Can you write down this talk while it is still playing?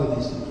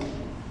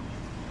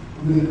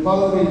En el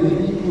Padre, y del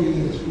Hijo, y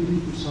del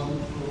Espíritu Santo.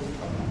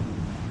 Amén.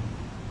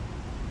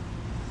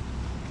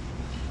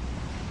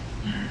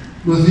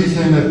 Nos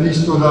dice en la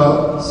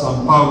epístola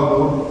San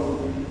Pablo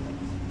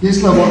que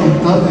es la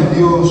voluntad de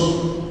Dios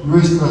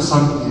nuestra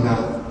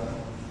santidad.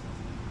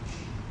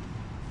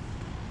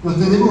 Nos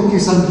tenemos que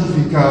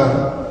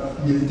santificar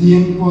y el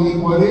tiempo de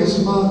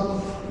Cuaresma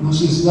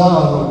nos es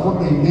dado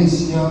por la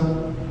Iglesia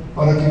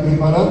para que,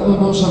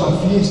 preparándonos a la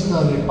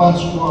fiesta de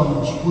Pascua,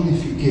 nos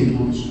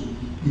purifiquemos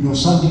y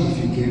nos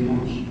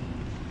santifiquemos.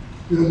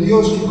 Pero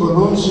Dios, que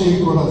conoce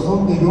el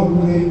corazón del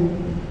hombre,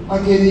 ha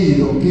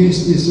querido que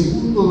este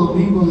segundo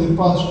domingo de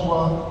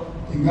Pascua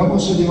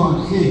tengamos el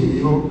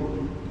Evangelio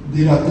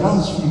de la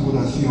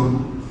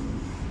transfiguración,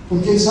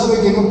 porque Él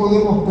sabe que no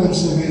podemos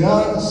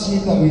perseverar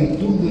sin la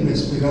virtud de la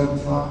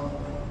esperanza,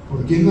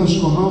 porque Él nos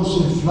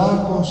conoce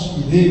flacos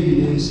y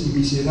débiles y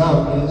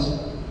miserables,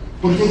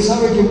 porque Él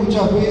sabe que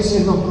muchas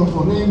veces nos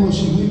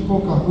proponemos y muy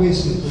pocas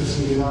veces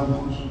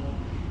perseveramos.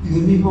 Y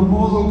del mismo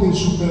modo que en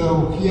su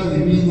pedagogía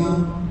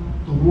divina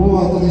tomó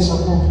a 3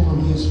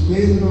 apóstoles,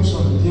 Pedro,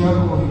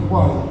 Santiago y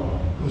Juan,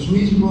 los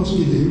mismos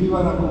que les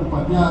iban a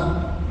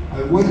acompañar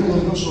al huerto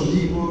de los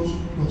olivos,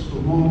 los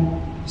tomó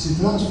y se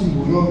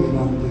transfiguró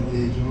delante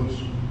de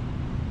ellos.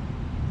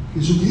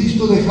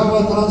 Jesucristo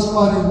dejaba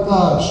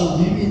transparentar su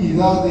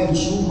divinidad en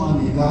su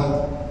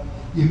humanidad,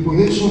 y es por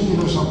eso que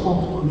los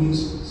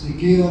apóstoles se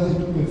quedan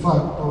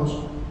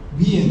estupefactos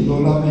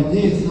viendo la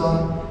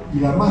belleza y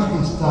la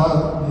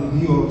majestad de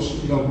Dios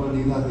y la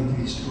humanidad de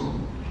Cristo.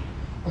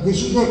 A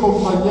Jesús le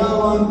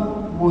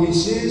acompañaban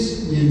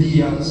Moisés y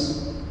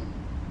Elías,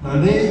 la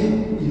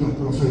ley y los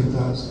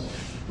profetas.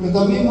 Pero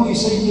también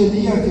Moisés y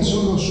Elías, que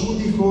son los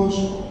únicos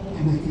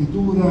en la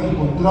Escritura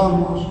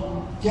encontramos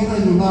que han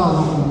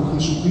ayunado como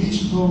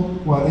Jesucristo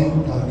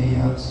 40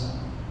 días.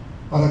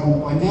 Para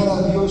acompañar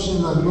a Dios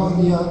en la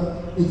gloria,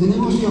 le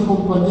tenemos que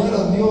acompañar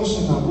a Dios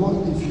en la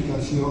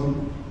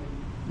mortificación.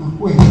 Nos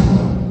cuesta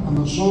a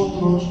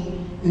nosotros,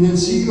 en el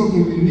siglo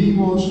que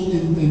vivimos,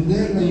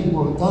 entender la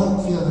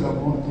importancia de la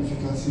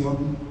mortificación.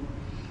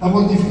 La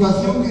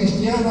mortificación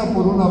cristiana,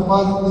 por una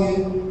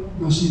parte,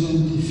 nos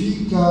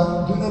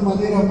identifica de una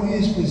manera muy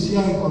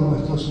especial con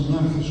nuestro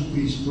Señor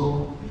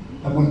Jesucristo.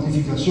 La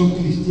mortificación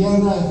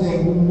cristiana es, de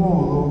algún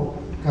modo,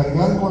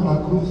 cargar con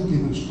la cruz que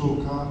nos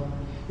toca.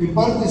 En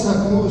parte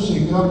esa cruz,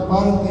 en gran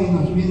parte,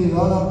 nos viene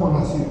dada por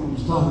las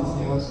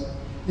circunstancias.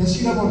 Y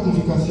así la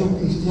mortificación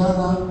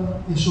cristiana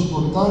es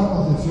soportar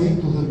los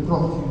defectos del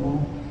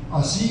prójimo,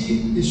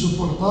 así es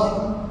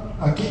soportar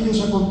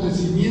aquellos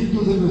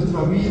acontecimientos de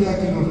nuestra vida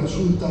que nos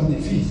resultan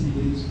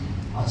difíciles,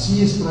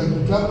 así es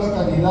practicar la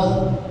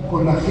caridad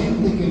con la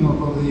gente que nos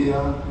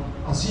rodea,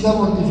 así la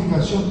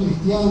mortificación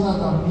cristiana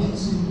también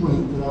se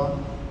encuentra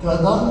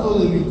tratando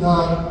de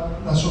evitar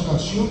las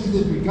ocasiones de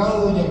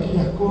pecado y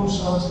aquellas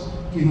cosas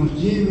que nos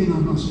lleven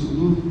o nos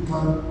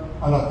induzcan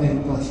a la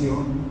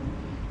tentación.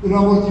 Pero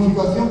la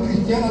mortificación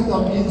cristiana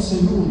también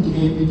se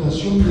nutre a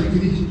imitación de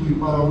Cristo y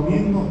para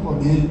unirnos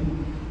con Él,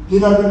 de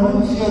la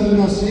renuncia de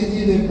una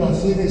serie de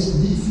placeres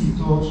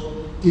lícitos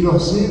que lo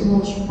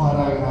hacemos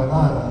para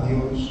agradar a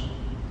Dios.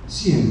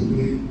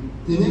 Siempre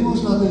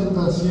tenemos la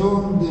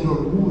tentación del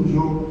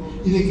orgullo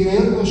y de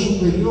creernos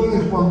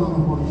superiores cuando nos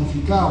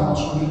mortificamos,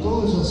 sobre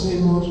todo si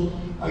hacemos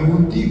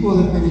algún tipo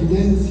de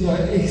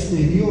penitencia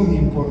exterior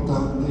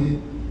importante.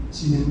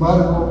 Sin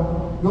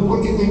embargo, no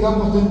porque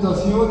tengamos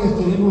tentaciones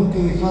tenemos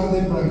que dejar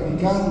de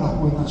practicar las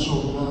buenas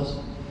obras.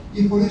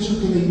 Y es por eso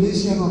que la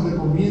Iglesia nos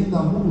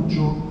recomienda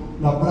mucho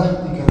la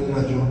práctica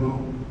del ayuno.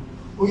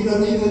 Hoy la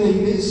ley de la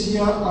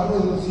Iglesia ha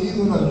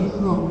reducido el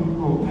ayuno a muy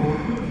poco.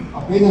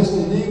 Apenas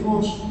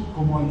tenemos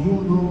como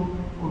ayuno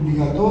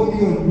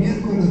obligatorio el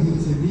miércoles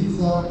de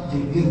ceniza y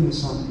el Viernes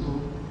Santo.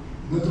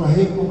 En otras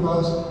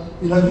épocas,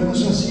 el ayuno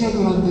se hacía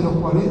durante los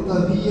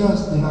 40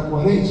 días de la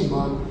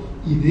Cuaresma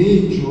y de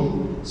hecho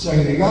se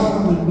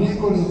agregaron el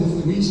miércoles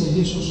de ceniza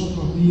y esos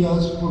otros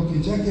días porque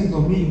ya que el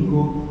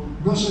domingo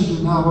no se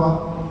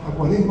ayunaba, la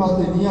Cuaresma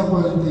tenía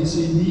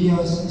 46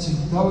 días y se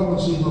quitaban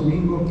los 6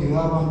 domingos,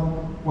 quedaban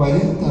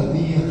 40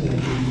 días de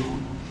ayuno.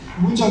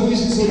 Muchas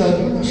veces el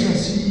ayuno se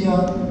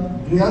hacía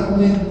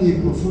realmente y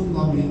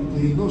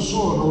profundamente, y no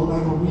solo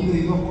una comida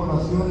y 2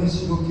 colaciones,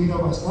 sino que era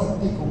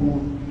bastante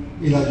común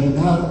el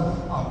ayunar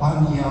a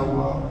pan y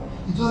agua.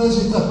 Y todas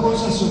estas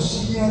cosas se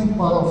hacían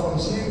para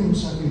ofrecer un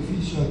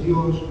sacrificio a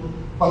Dios,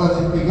 para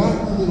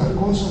despegarnos de las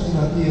cosas de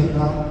la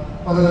tierra,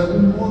 para de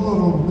algún modo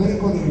romper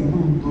con el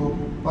mundo,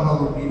 para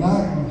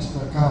dominar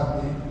nuestra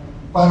carne,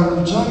 para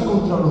luchar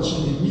contra los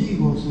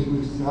enemigos de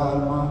nuestra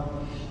alma.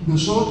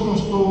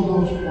 Nosotros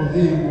todos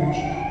podemos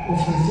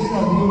ofrecer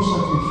a Dios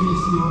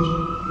sacrificios,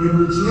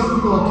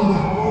 renunciando a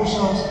aquellas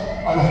cosas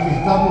a las que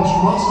estamos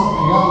más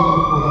apegados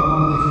por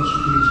amor de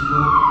Jesucristo.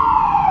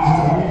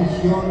 Nuestra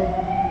religión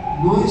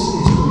no es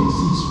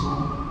estoicismo,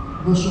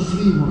 no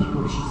sufrimos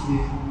por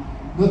sufrir.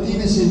 No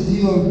tiene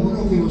sentido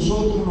alguno que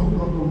nosotros nos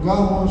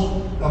propongamos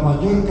la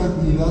mayor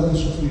cantidad de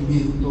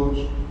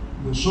sufrimientos.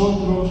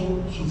 Nosotros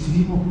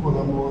sufrimos por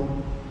amor.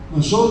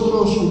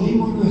 Nosotros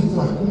unimos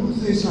nuestras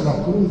cruces a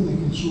la cruz de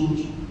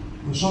Jesús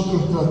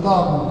Nosotros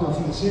tratamos de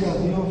ofrecer a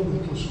Dios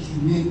nuestros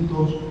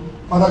sufrimientos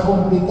para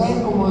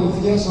completar, como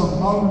decía San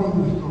Pablo,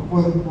 en nuestro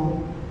cuerpo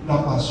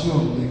la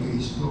pasión de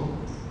Cristo.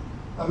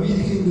 La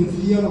Virgen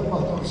decía a los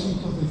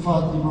pastorcitos de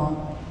Fátima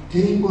que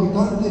era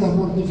importante las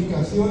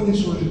mortificaciones,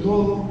 sobre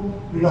todo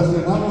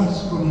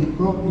relacionadas con el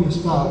propio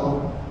estado,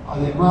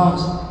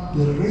 además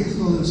del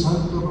rezo del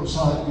Santo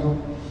Rosario,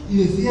 y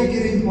decía que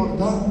era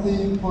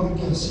importante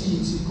porque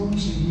así se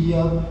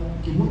conseguía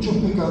que muchos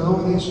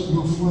pecadores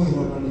no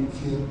fueran al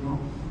infierno.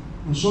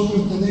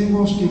 Nosotros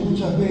tenemos que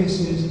muchas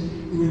veces,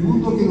 en el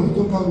mundo que nos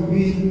toca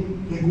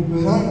vivir,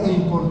 recuperar la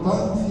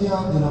importancia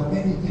de la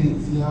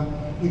penitencia,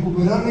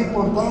 recuperar la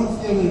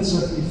importancia del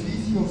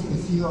sacrificio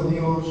ofrecido a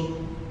Dios,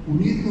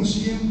 unirnos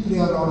siempre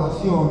a la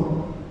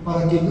oración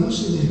para que no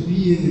se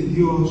desvíe de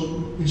Dios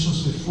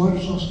esos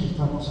esfuerzos que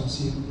estamos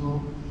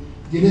haciendo.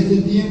 Y en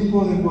este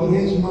tiempo de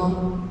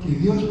Cuaresma que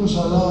Dios nos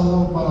ha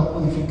dado para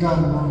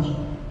purificarnos,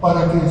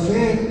 para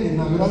crecer en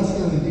la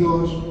gracia de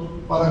Dios,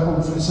 para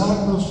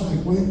confesarnos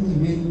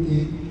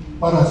frecuentemente,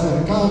 para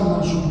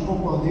acercarnos un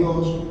poco a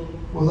Dios,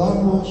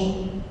 podamos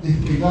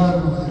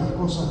despegarnos de las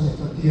cosas de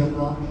esta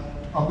tierra,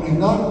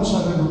 aprendamos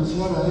a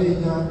renunciar a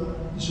ella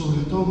y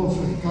sobre todo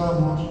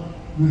ofrezcamos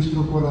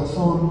nuestro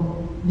corazón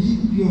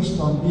limpios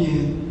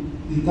también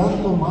de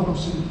tantos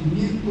malos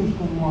sentimientos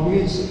como a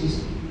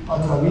veces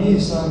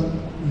atraviesan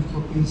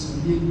nuestro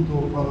pensamiento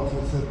para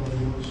ofrecerlo a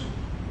Dios.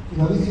 Que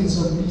la Virgen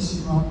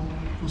Santísima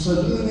nos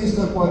ayude en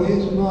esta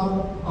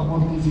Cuaresma a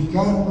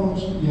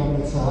mortificarnos y a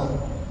rezar,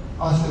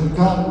 a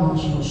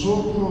acercarnos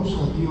nosotros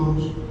a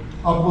Dios,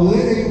 a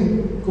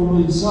poder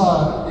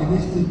comenzar en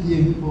este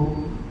tiempo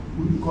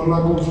con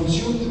la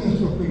confesión de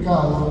nuestros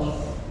pecados,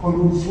 con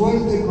un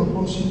fuerte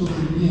propósito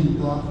de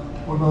enmienda,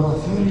 con la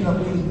oración y la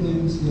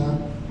penitencia,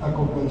 la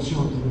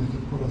conversión de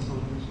nuestros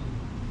corazones.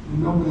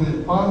 En nombre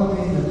del Padre,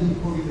 y del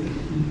Hijo, y del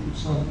Espíritu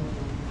Santo.